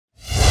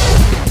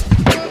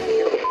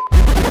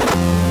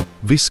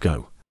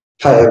VISKOU.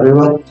 Hi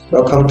everyone,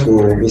 welcome to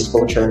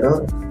VISKOU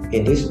channel.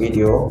 In this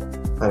video,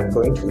 I'm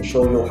going to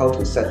show you how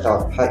to set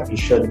up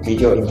Hikvision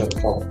Video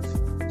Intercom.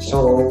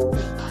 So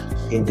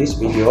in this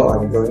video,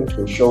 I'm going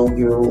to show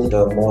you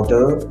the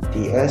model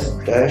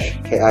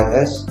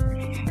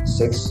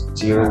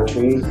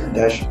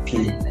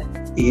DS-KIS603-P.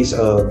 It is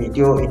a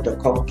video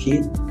intercom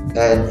kit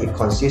and it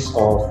consists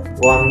of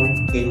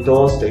one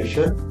indoor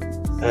station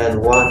and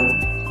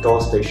one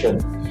door station.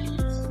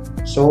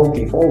 So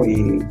before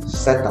we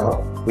set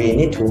up, we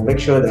need to make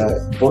sure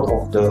that both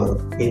of the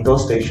indoor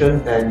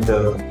station and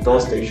the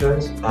door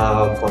stations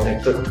are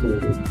connected to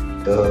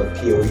the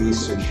PoE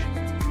switch.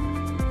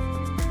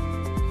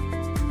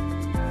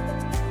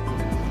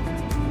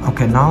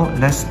 Okay, now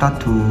let's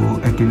start to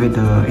activate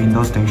the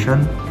indoor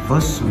station.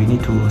 First, we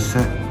need to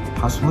set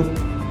password.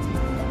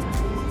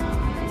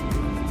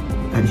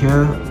 And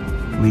here,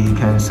 we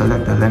can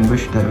select the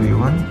language that we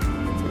want.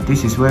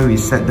 This is where we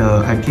set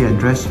the IP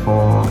address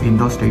for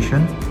indoor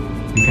station.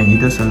 We can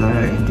either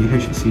select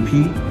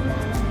DHCP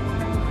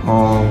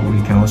or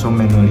we can also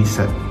manually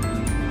set.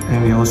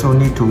 And we also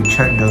need to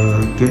check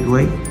the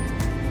gateway.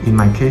 In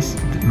my case,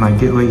 my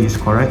gateway is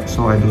correct,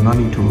 so I do not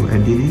need to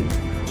edit it.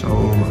 So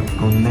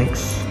go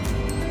next.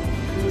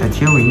 And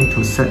here we need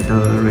to set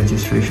the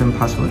registration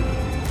password.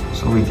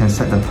 So we can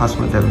set the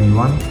password that we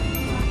want.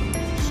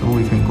 So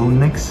we can go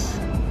next.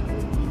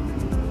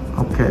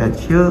 Okay, at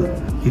here,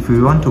 if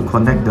we want to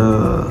connect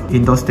the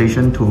indoor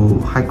station to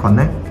High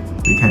Connect,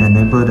 we can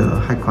enable the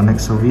High Connect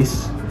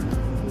service.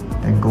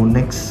 Then go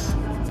next.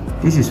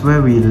 This is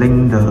where we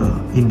link the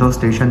indoor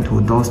station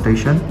to door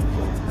station.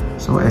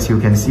 So as you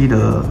can see,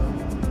 the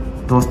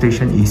door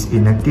station is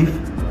inactive.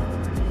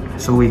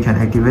 So we can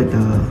activate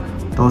the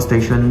door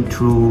station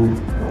through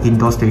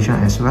indoor station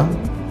as well.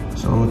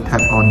 So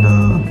tap on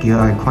the gear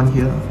icon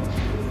here.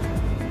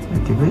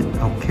 Activate.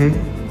 Okay.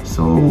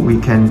 So we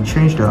can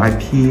change the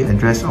IP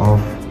address of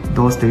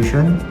door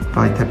station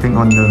by tapping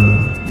on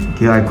the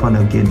gear icon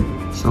again.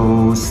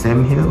 So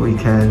same here, we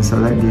can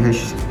select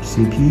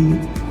DHCP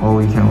or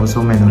we can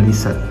also manually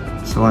set.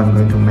 So I'm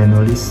going to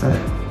manually set.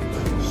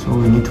 So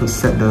we need to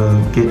set the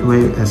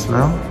gateway as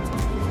well.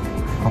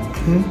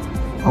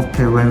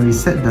 Okay, when we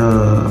set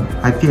the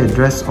IP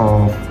address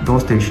of door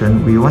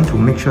station, we want to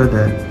make sure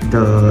that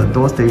the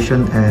door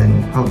station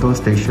and outdoor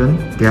station,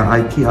 their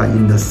IP are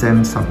in the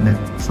same subnet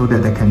so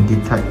that they can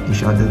detect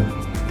each other.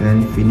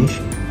 Then finish.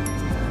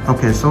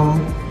 Okay, so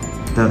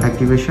the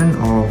activation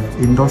of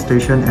indoor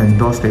station and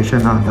door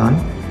station are done.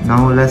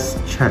 Now let's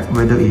check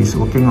whether it is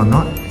working or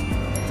not.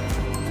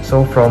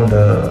 So from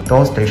the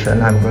door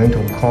station, I'm going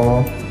to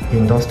call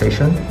indoor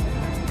station.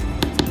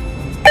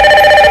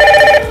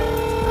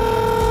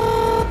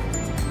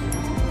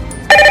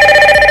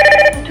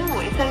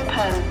 Door is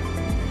open.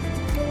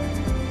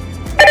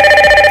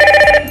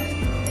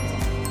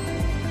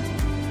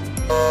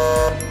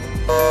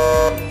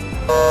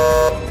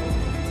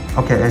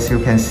 Okay, as you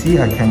can see,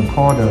 I can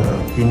call the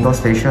indoor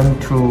station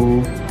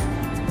through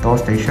door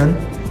station,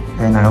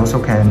 and I also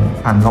can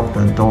unlock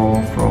the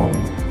door from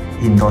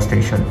indoor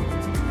station.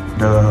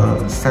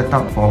 The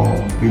setup for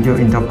video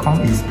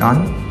intercom is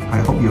done.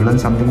 I hope you learned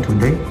something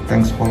today.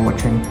 Thanks for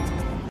watching.